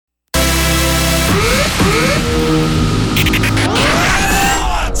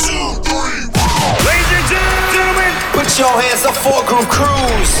hands up for Groove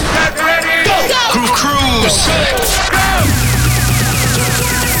Cruise. Go. Groove Cruise.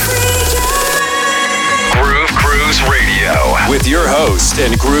 Groove Cruise Radio with your host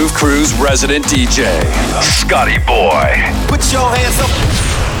and Groove Cruise resident DJ, Scotty Boy. Put your hands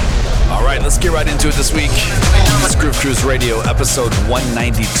up. All right, let's get right into it this week. It's Groove Cruise Radio, episode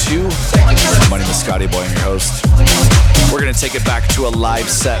 192. My name is Scotty Boy, I'm your host. We're going to take it back to a live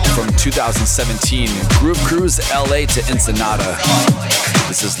set from 2017, Groove Cruise LA to Ensenada.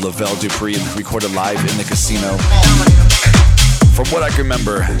 This is Lavelle Dupree, recorded live in the casino. From what I can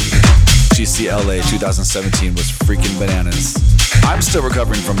remember, GCLA 2017 was freaking bananas. I'm still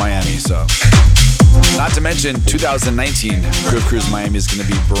recovering from Miami, so. Not to mention, 2019, Groove Cruise Miami is going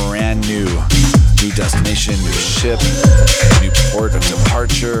to be brand new. New destination, new ship, new port of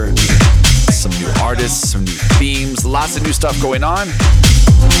departure, some new artists, some new themes, lots of new stuff going on.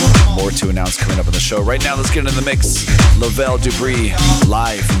 More to announce coming up on the show. Right now, let's get into the mix. Lavelle Dupree,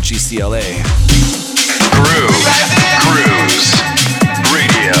 live from GCLA. Groove Cruise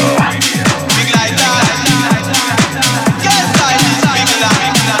Radio.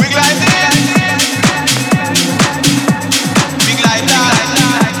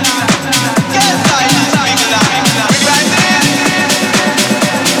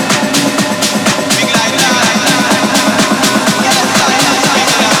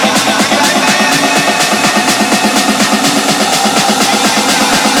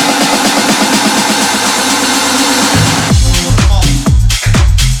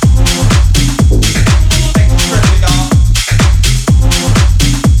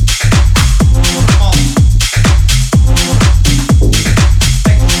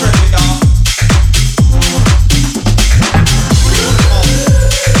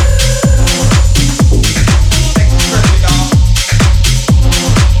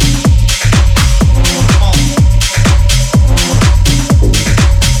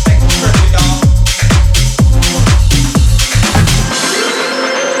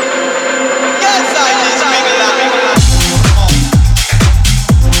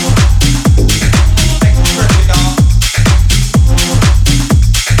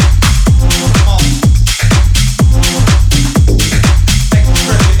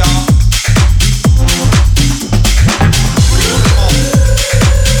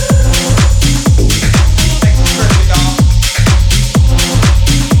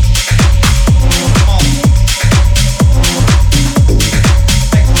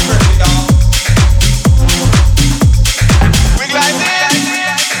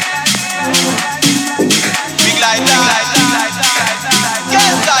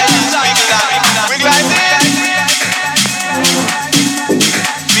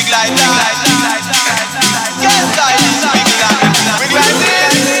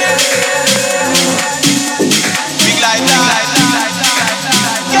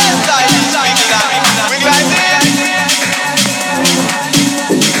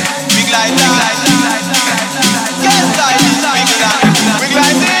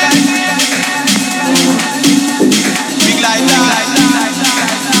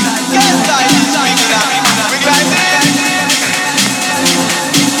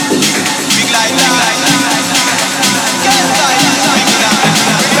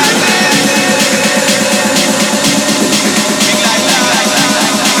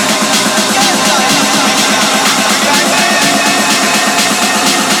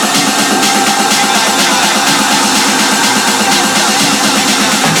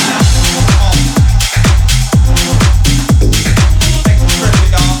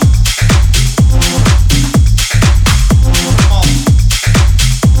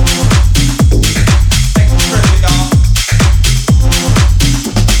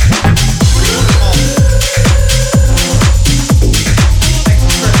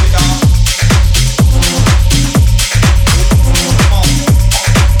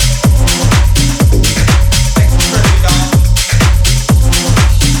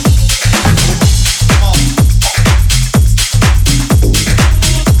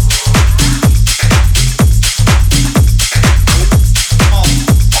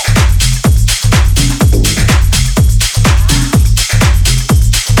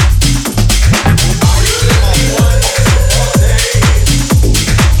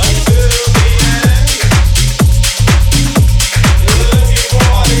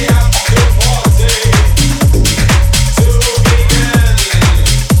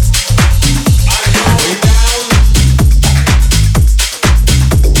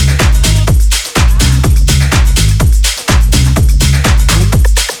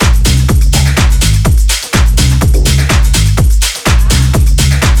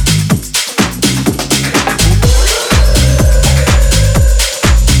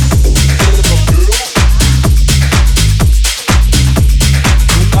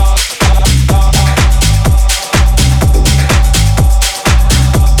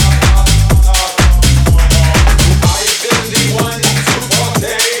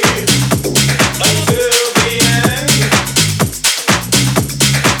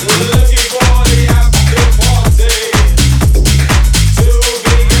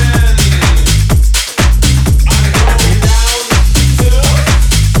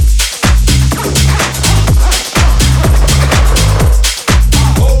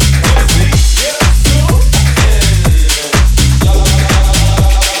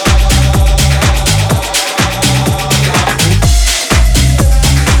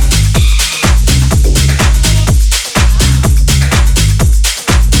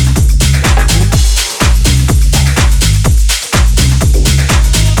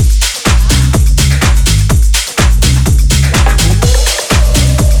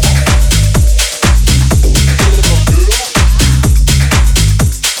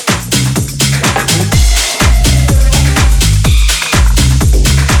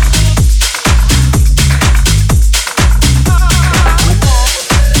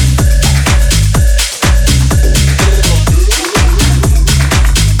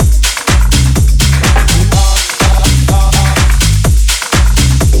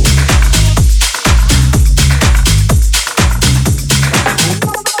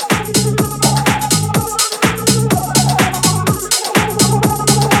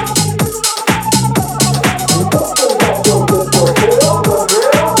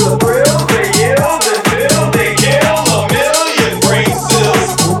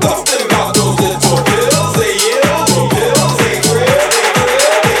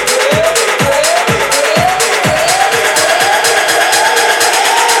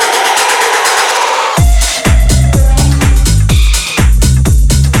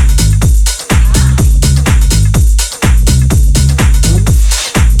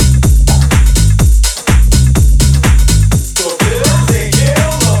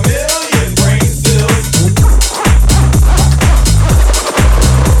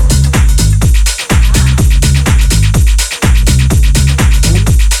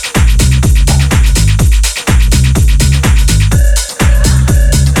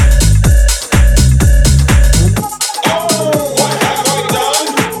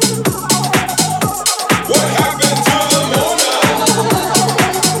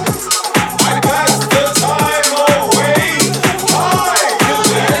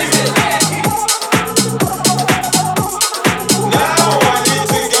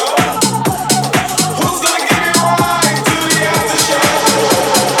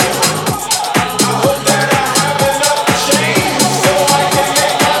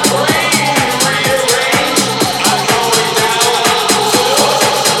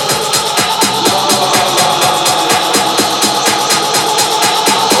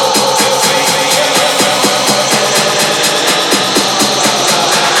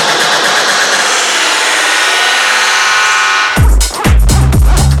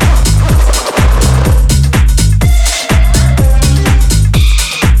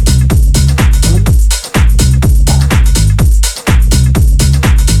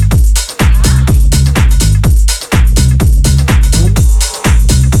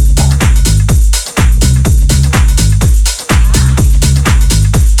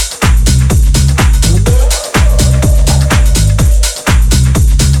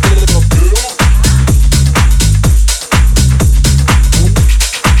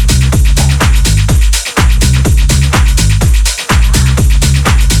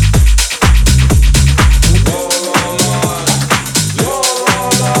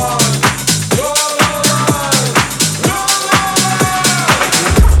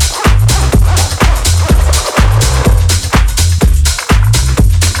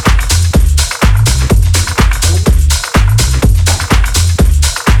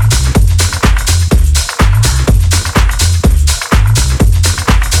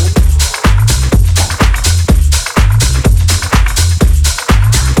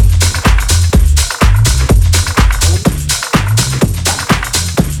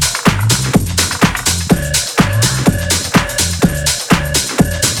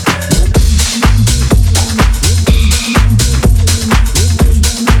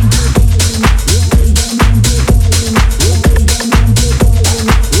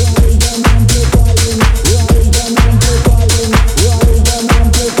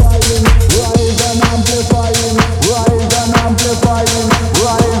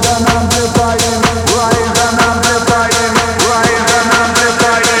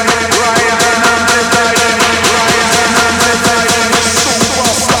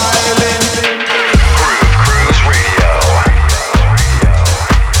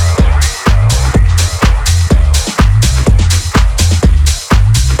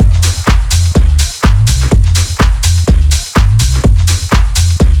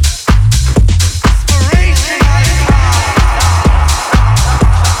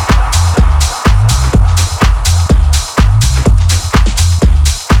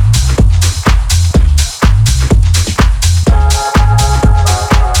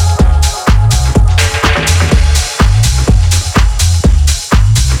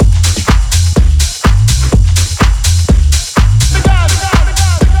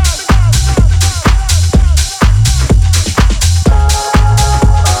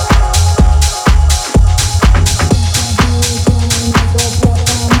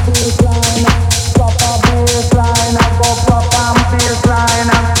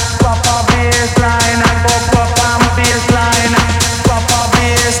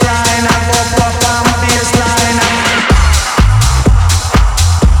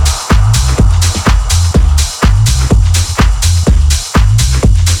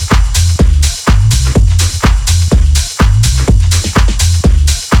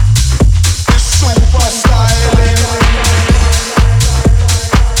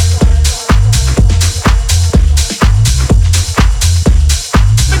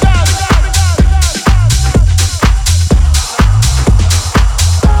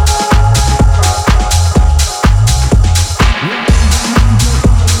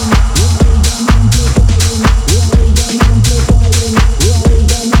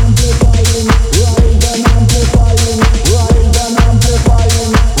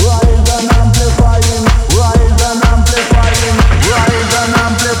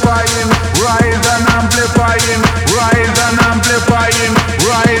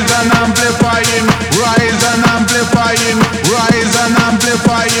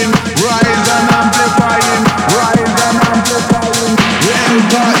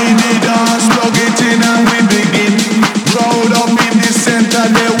 Cause in the dance, plug it in and we begin. Crowd up in the center,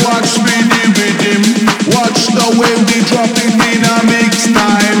 they watch me the rhythm. Watch the way we drop it in a mix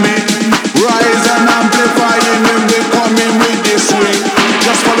time. Rise and amplifying when we coming with the swing.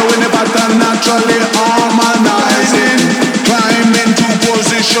 Just following the pattern naturally harmonizing. Climb into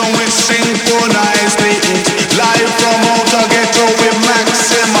position we synchronize the it. Live from outer ghetto we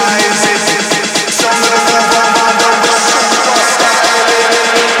maximize it. Some of the move on the super styling.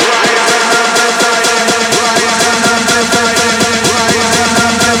 Rise and amplifying. Rise and amplifying. Rise and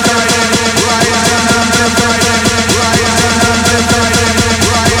amplifying. Rise and amplifying. Rise and amplifying.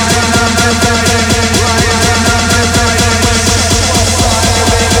 Rise and amplifying. Rise and amplifying.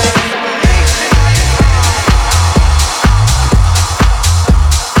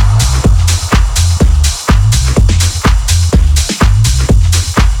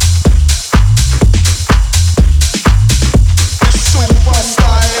 Super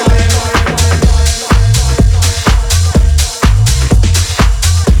styling.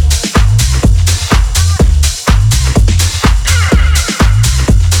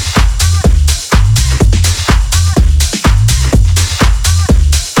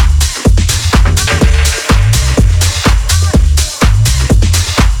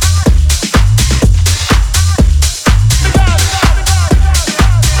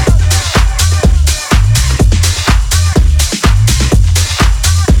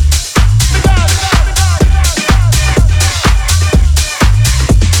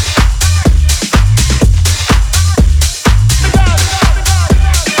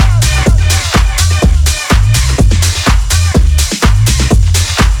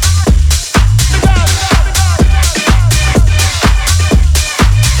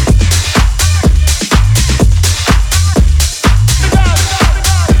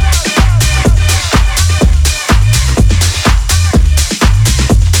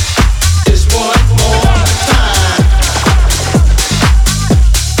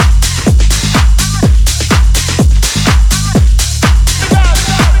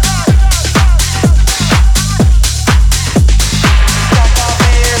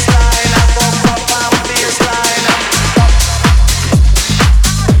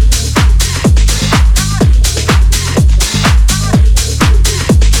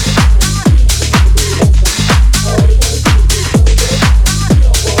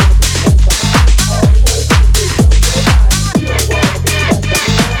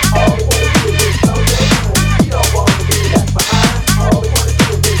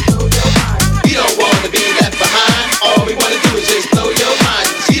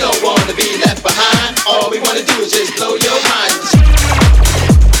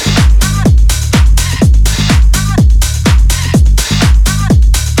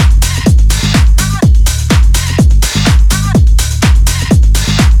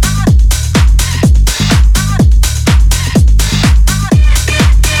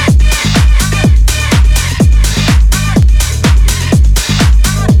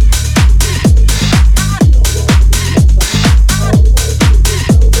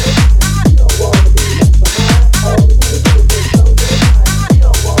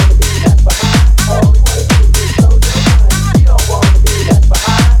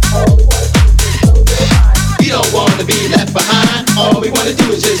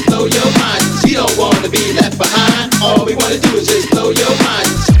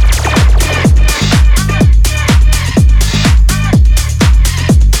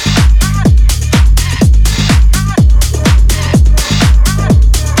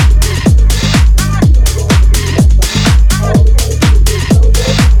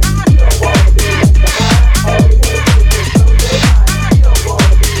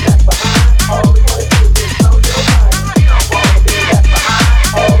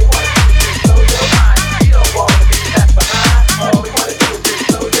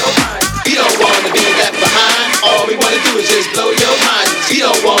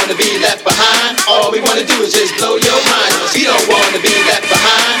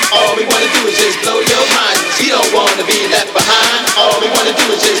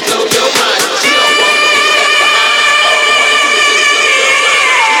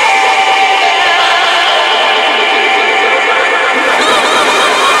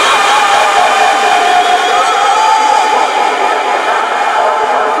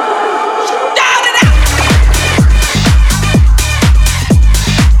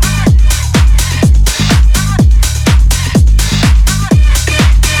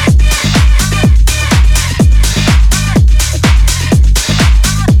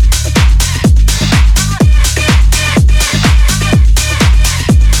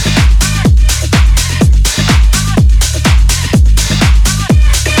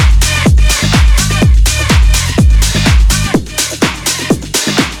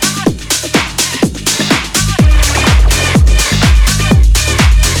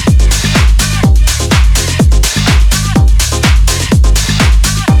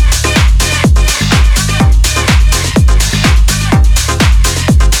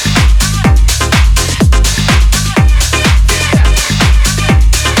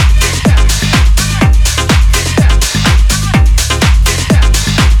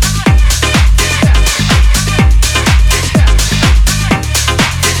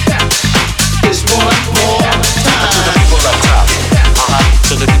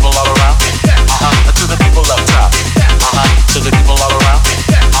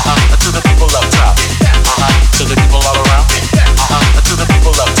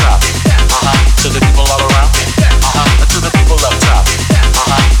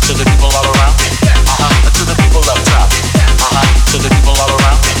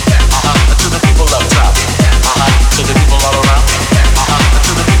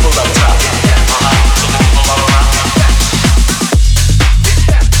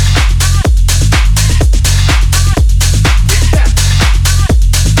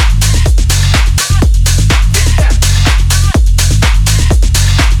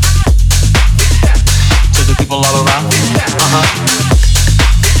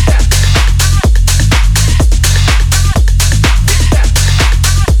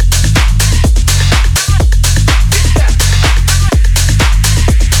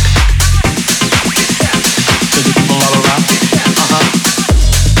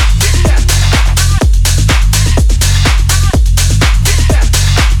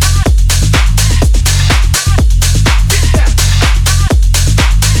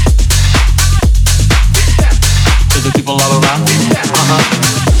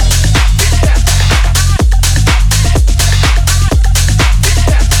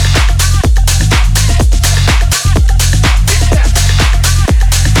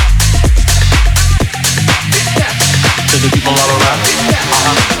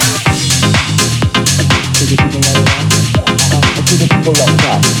 up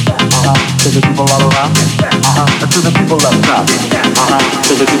top. To the people all around. To the people up top.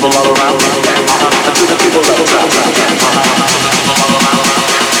 To the people all around. To the people up top. To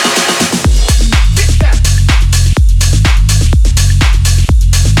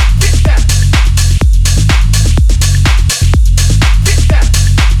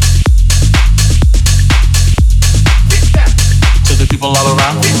the people all around. People all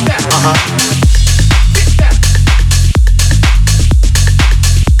around.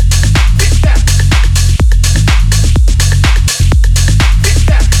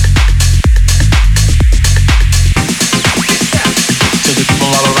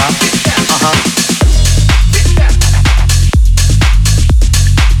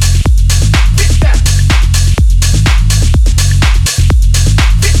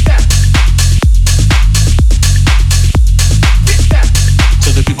 To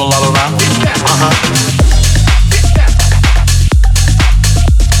the people all around. People all around.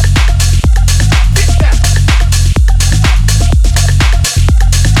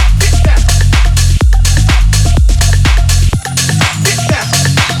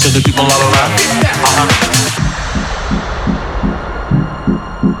 To the people all around.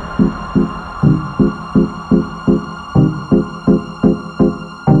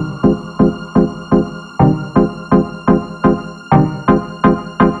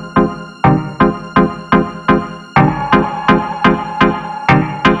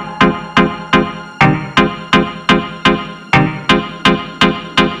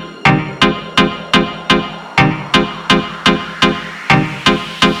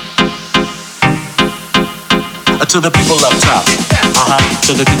 To the people up top,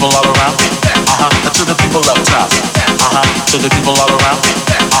 to the people all around, to the people up top, to the people all around,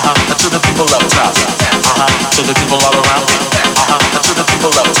 to the people up top, to the people all around, to the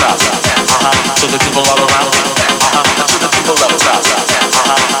people up top, to the people all around, to the people up top,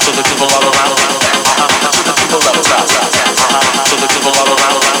 to the people all around, to the people up top, to the people all around, to the people up top, to the people all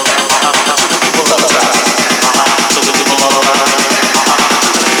around, to the people up top.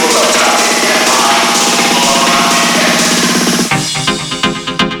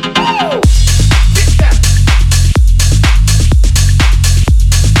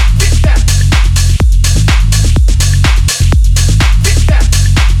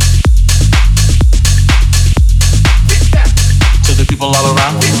 People all around. To the people all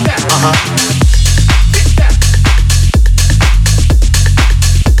around. People all around.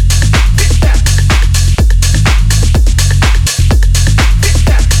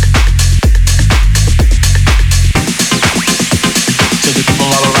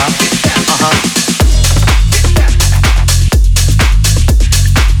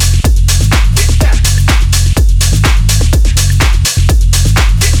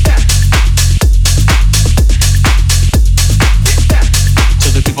 To the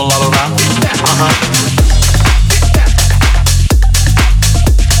people all around.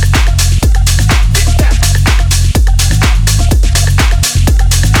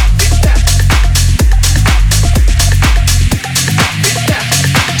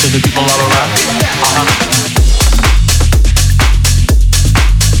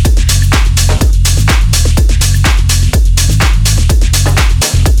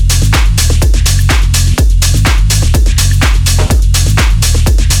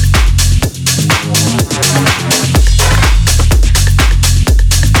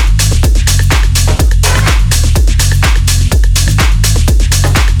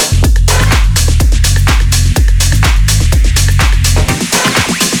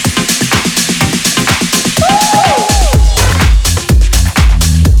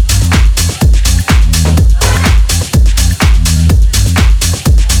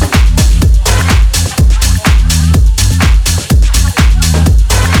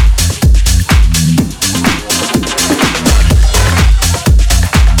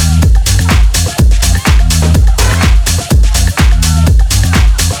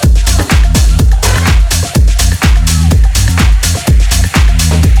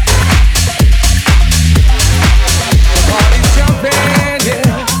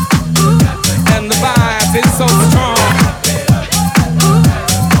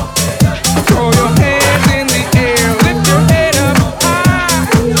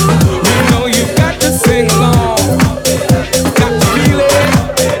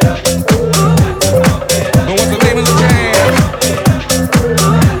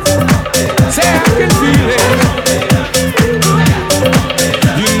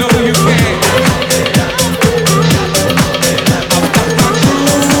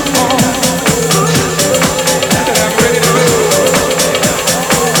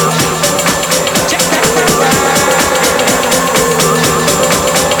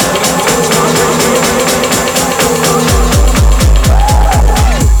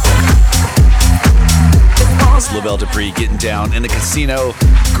 Lavelle Dupree getting down in the casino.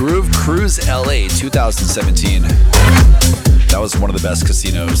 Groove Cruise LA 2017. That was one of the best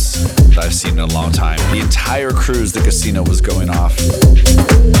casinos that I've seen in a long time. The entire cruise, the casino was going off.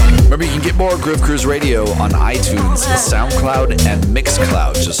 Remember, you can get more Groove Cruise Radio on iTunes, SoundCloud, and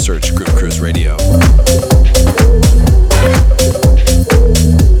Mixcloud. Just search Groove Cruise Radio.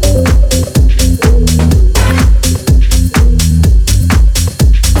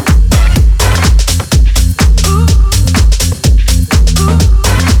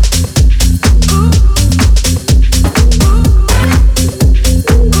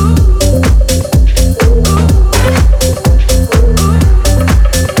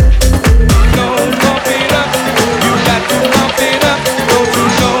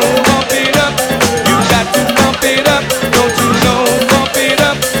 Don't you know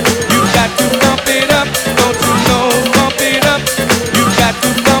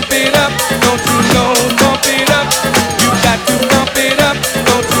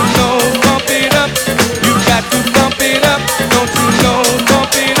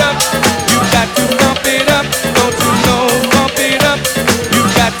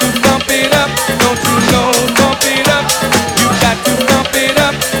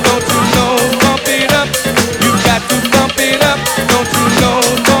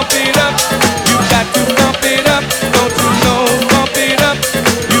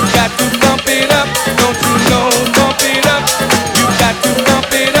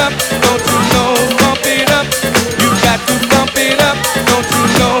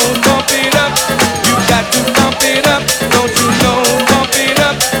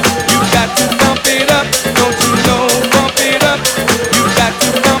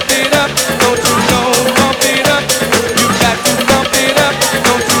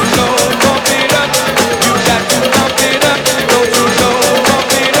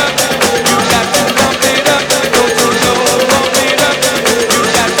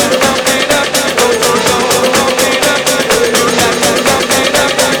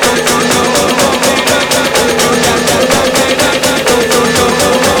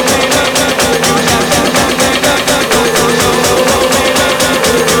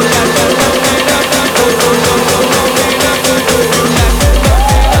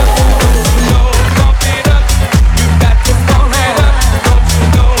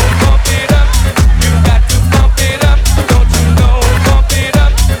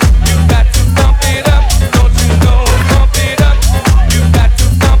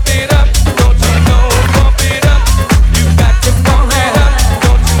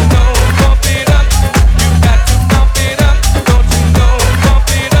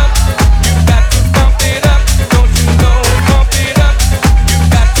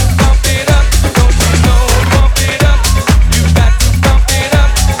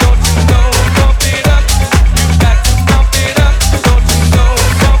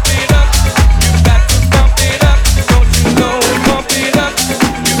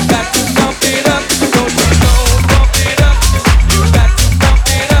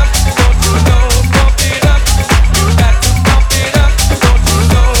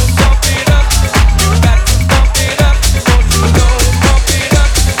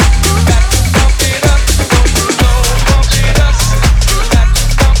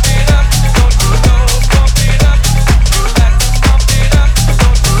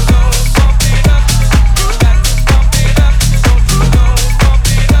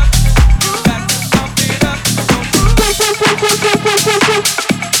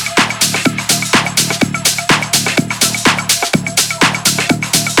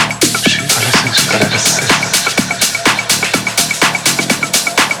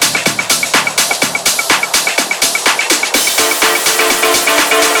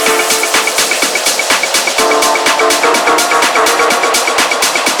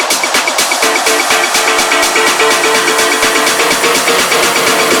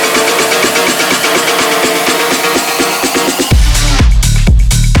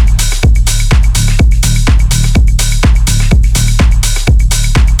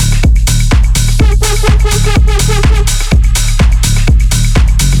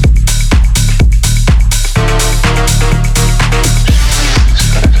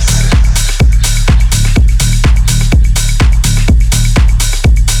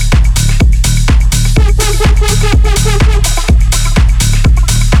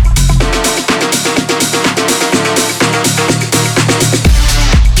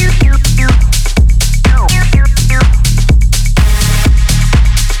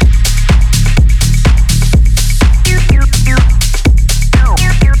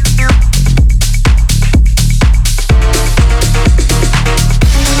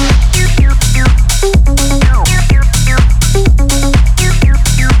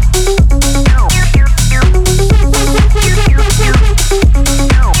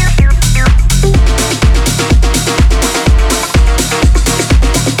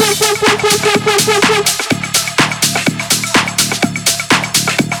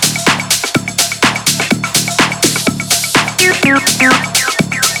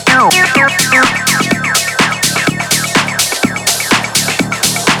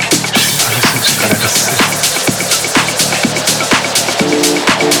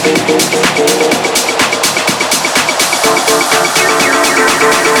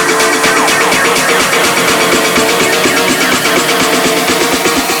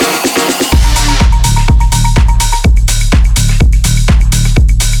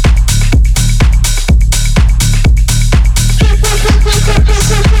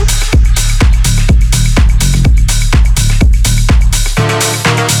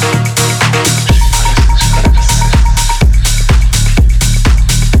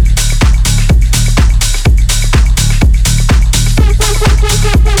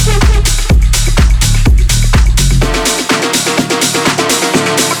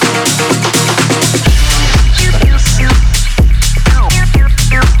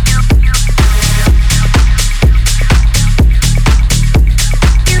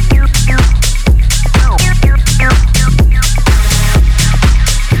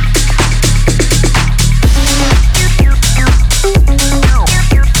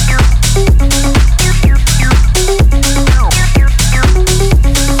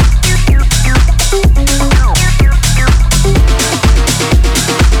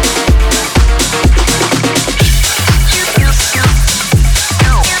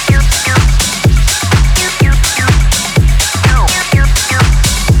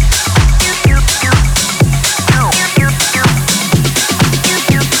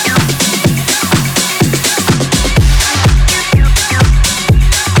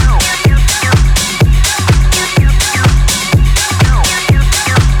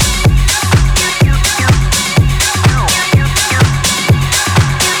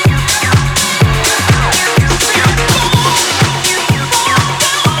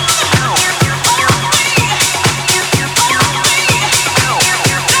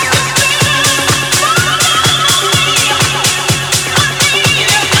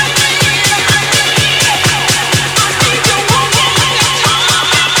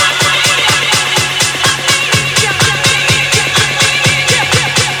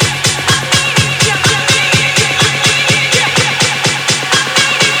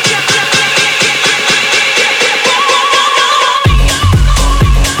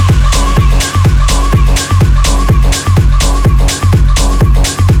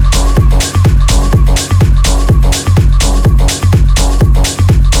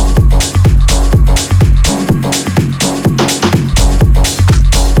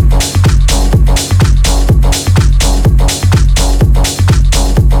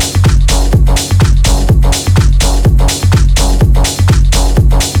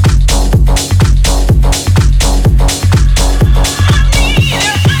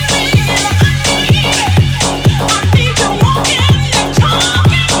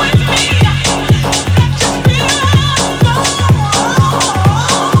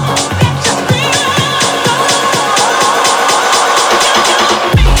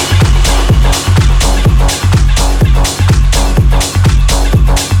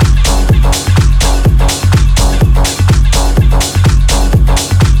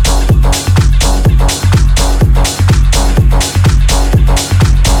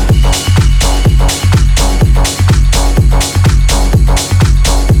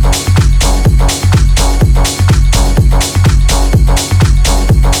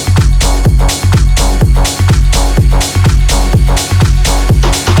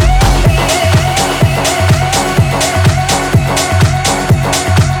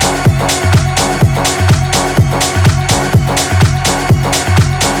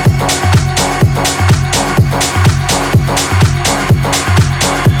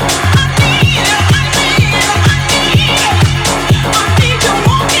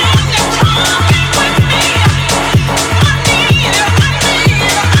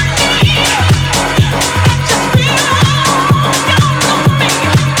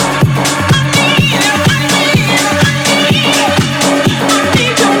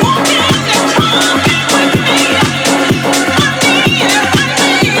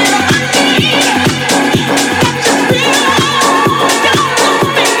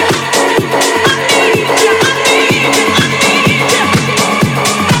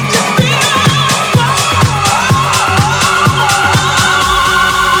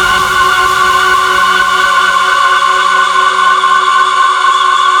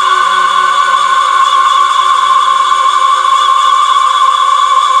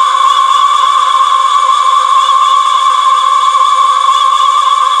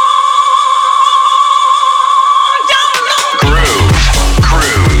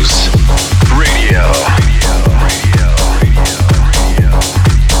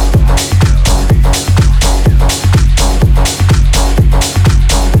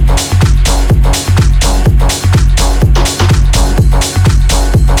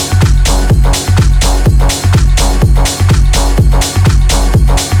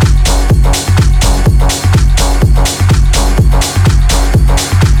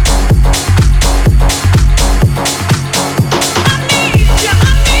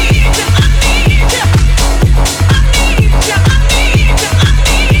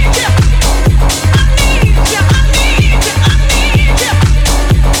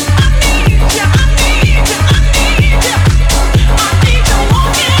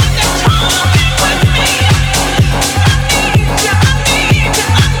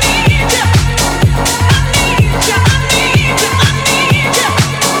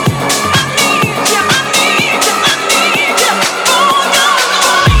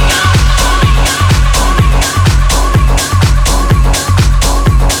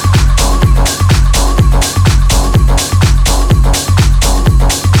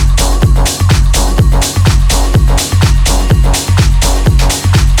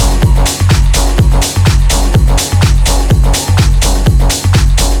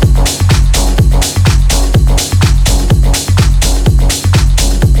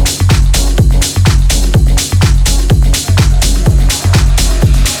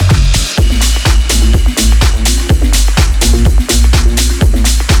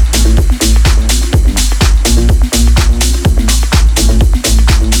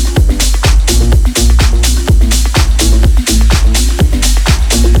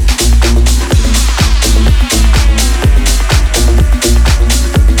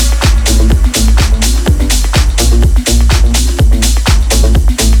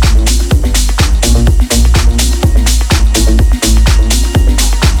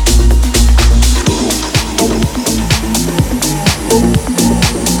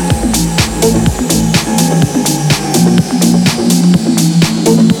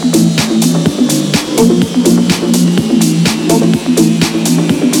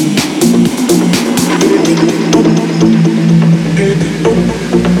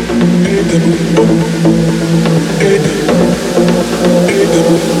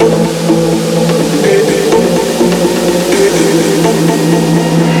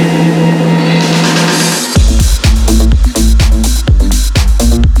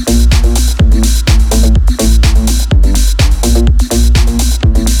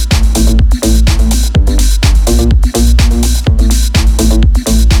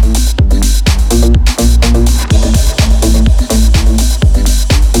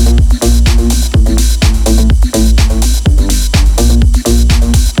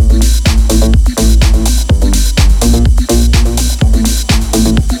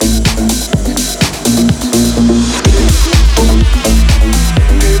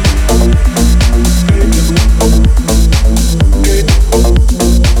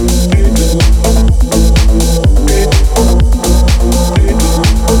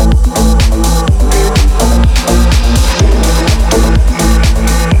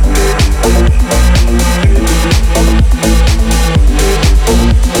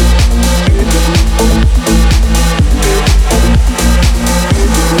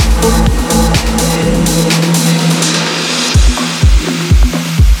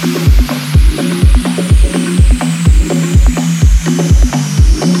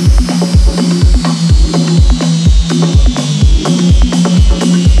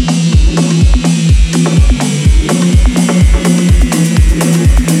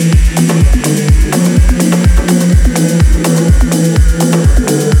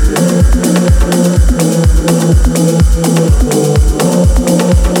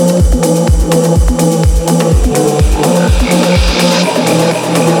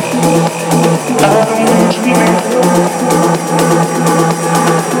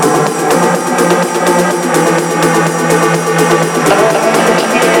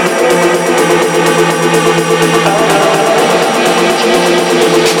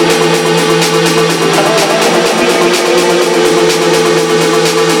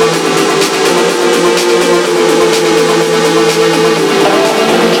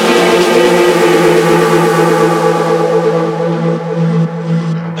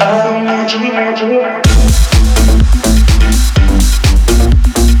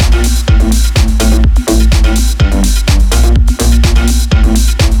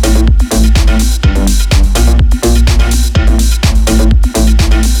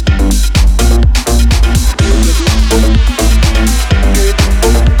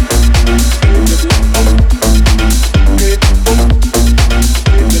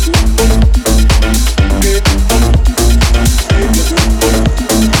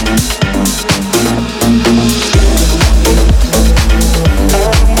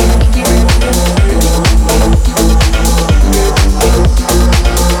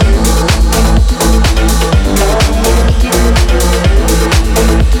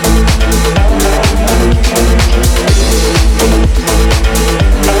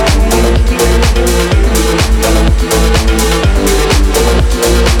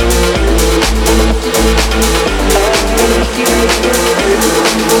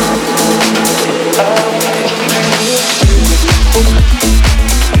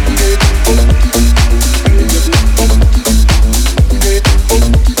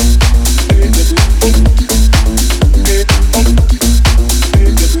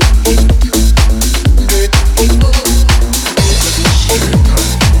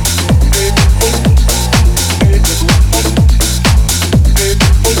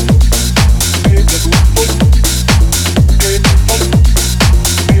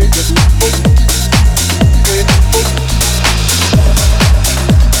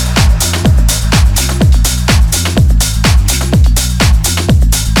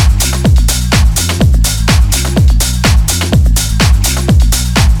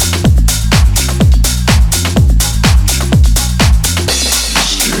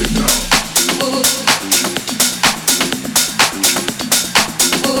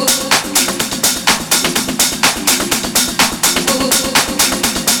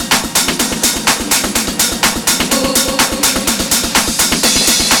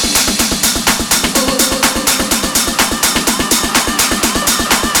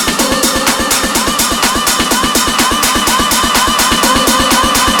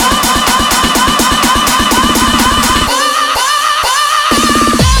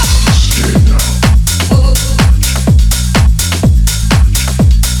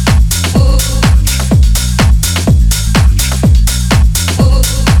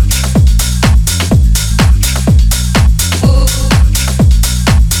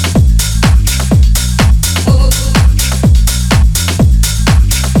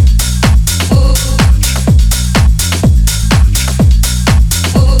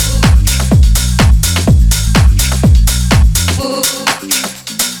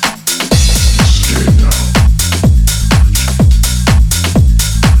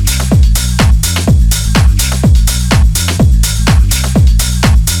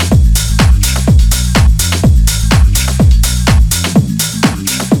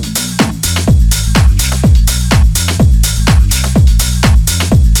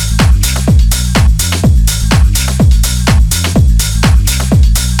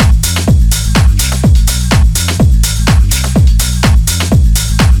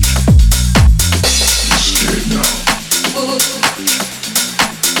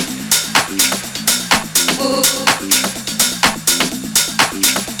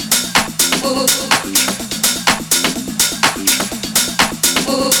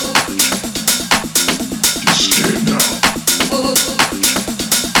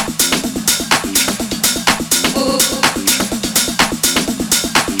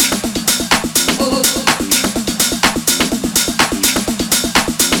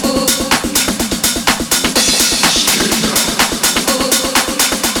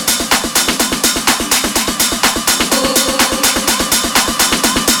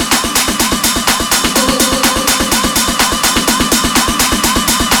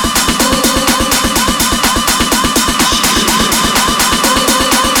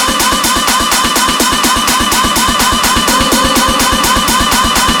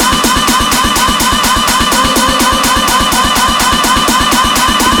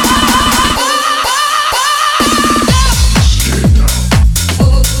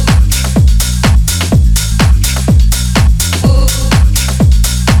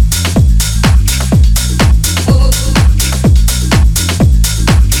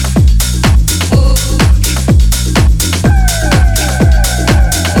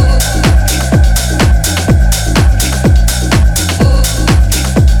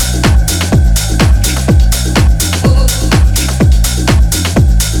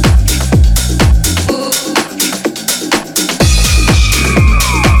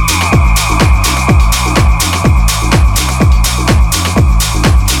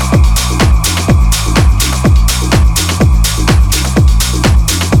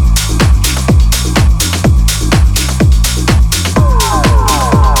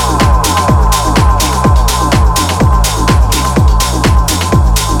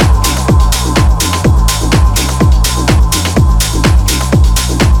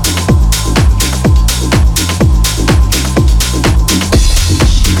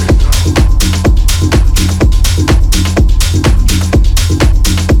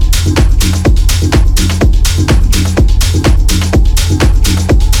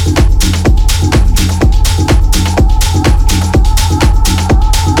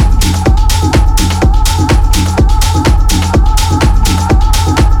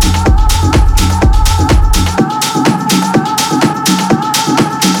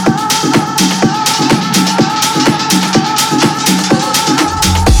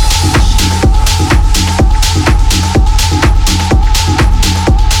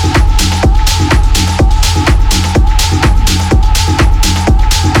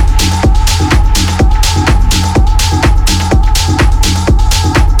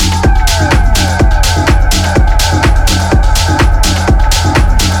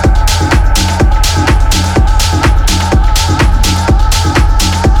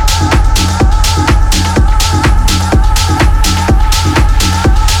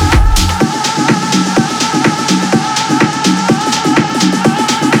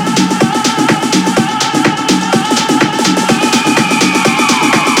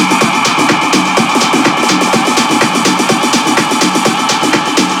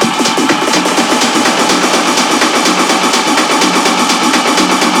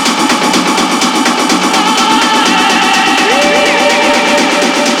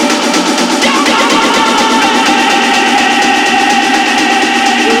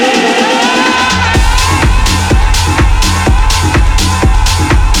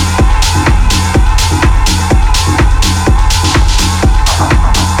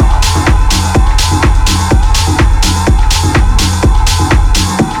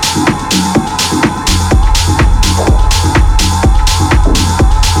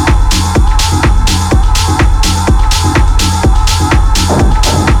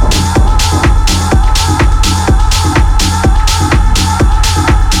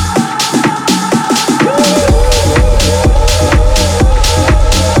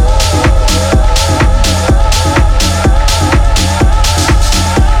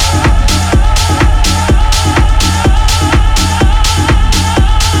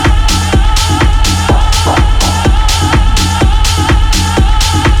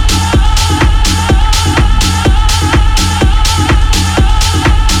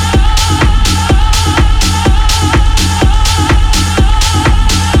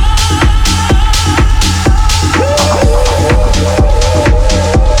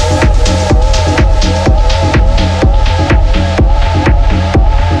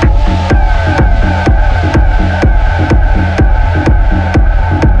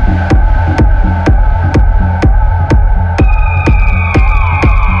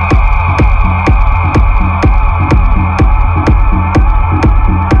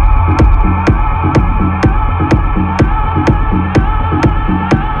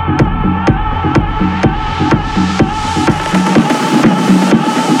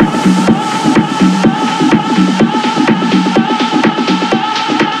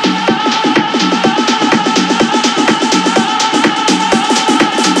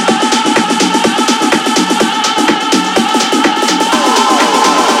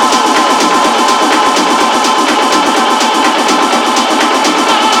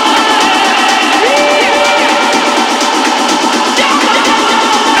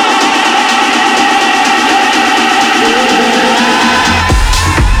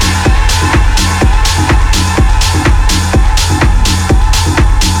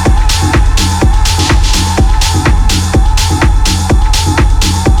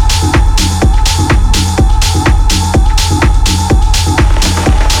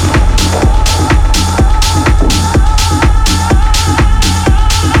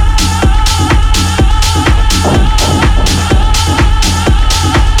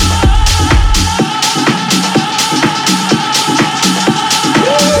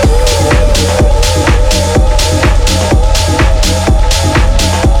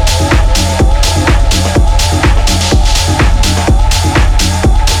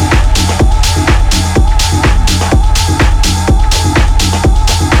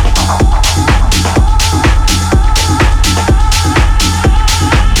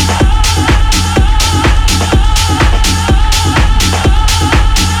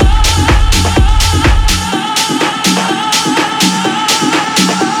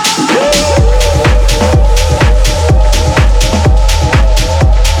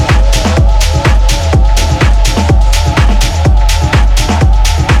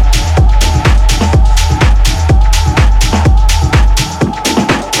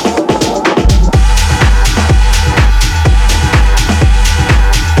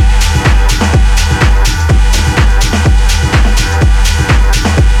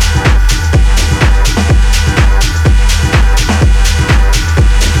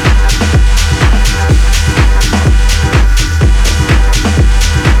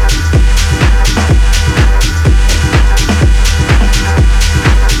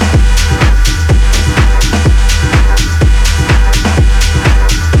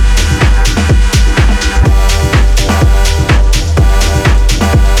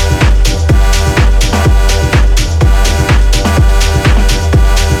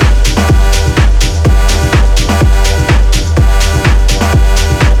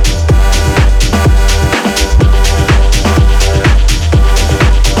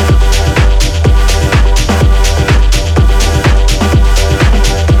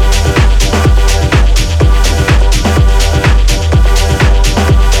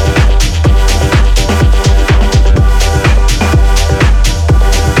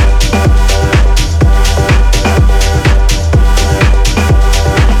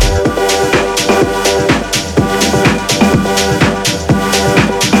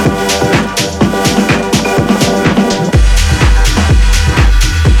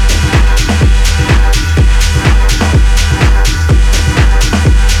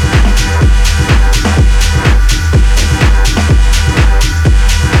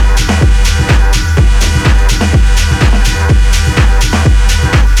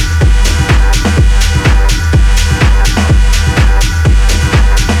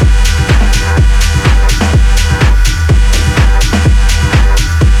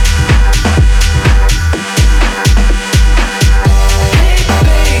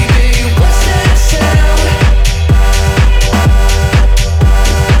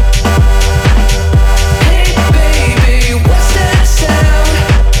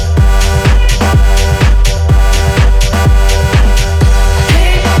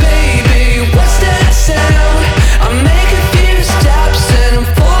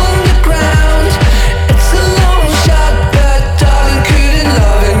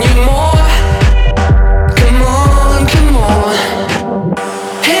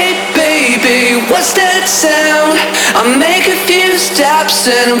few steps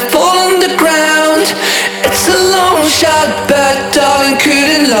and I'm falling to the ground. It's a long shot, but darling,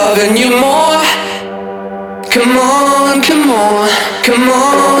 couldn't loving you more. Come on, come on, come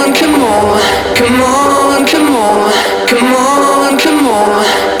on, come on, come on, come on, come on, come on,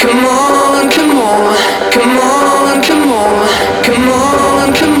 come on, come on, come on, come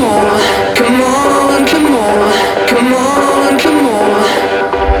on, come on, come on, come on, come on, come on, come on.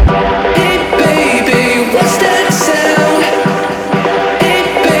 Hey baby, what's that sound? Hey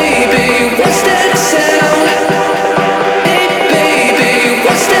baby, what's that sound? Hey baby,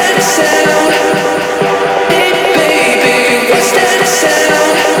 what's that sound? Hey baby, what's that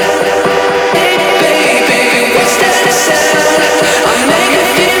sound? Hey baby, what's that sound? I make a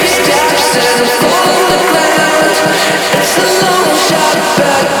few steps and I fall on the ground. It's a long shot.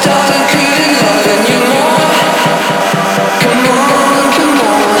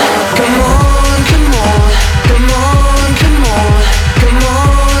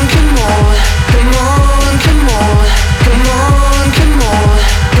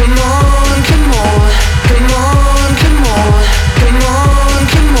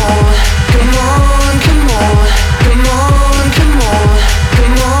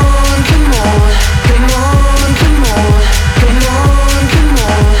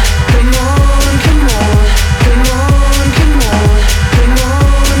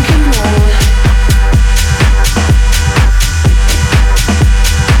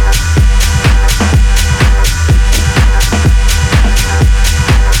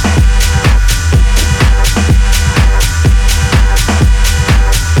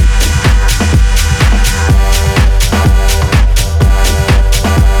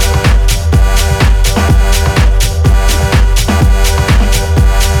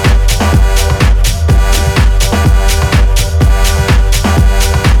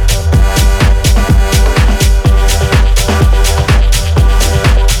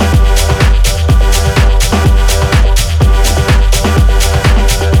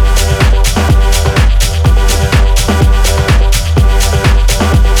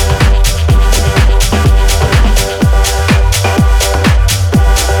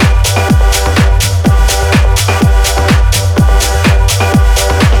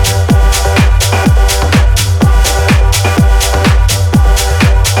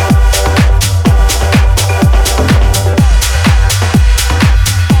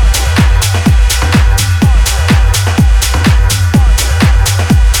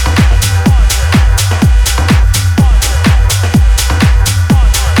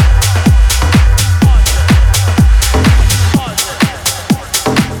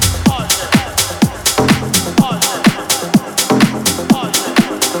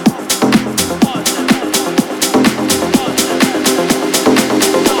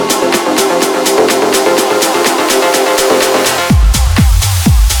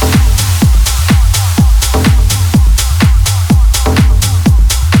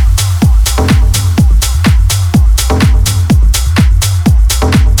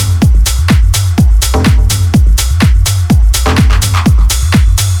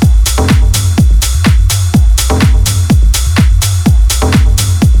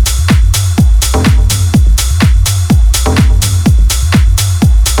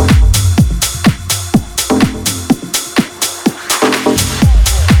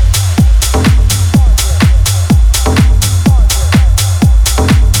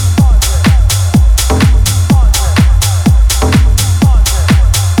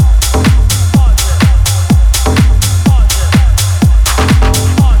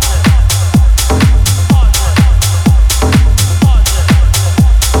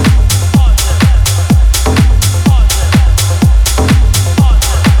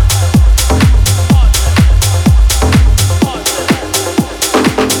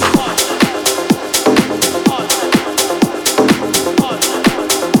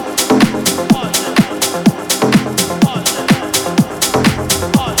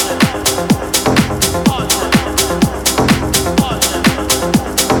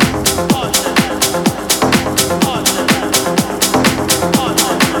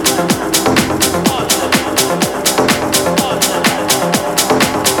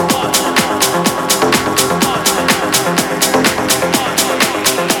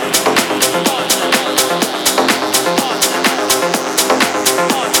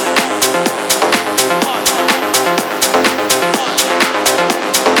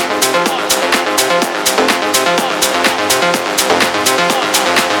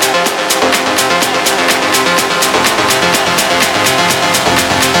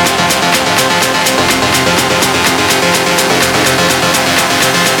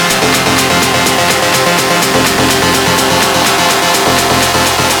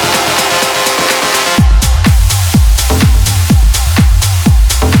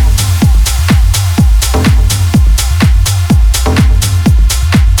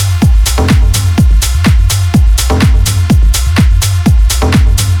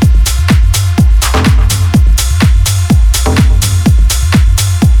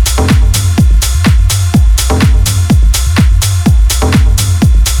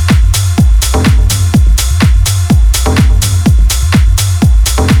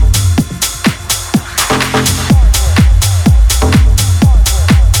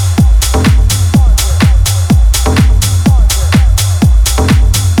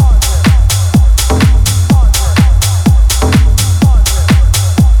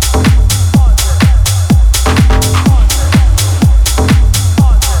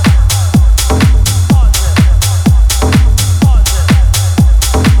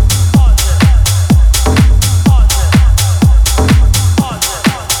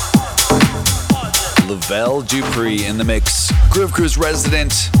 Dupree in the mix. Groove Cruise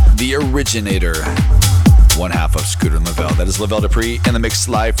resident, the originator. One half of Scooter and Lavelle. That is Lavelle Dupree in the mix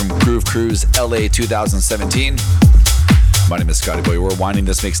live from Groove Cruise LA 2017. My name is Scotty Boy. We're winding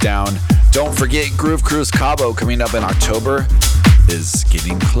this mix down. Don't forget Groove Cruise Cabo coming up in October is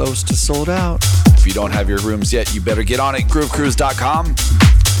getting close to sold out. If you don't have your rooms yet, you better get on it. GrooveCruise.com.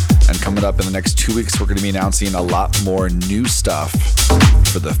 And coming up in the next 2 weeks, we're going to be announcing a lot more new stuff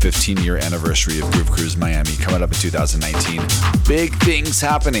for the 15-year anniversary of Groove Cruise Miami coming up in 2019. Big things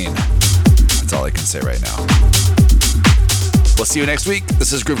happening. That's all I can say right now. We'll see you next week.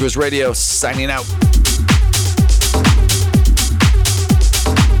 This is Groove Cruise Radio signing out.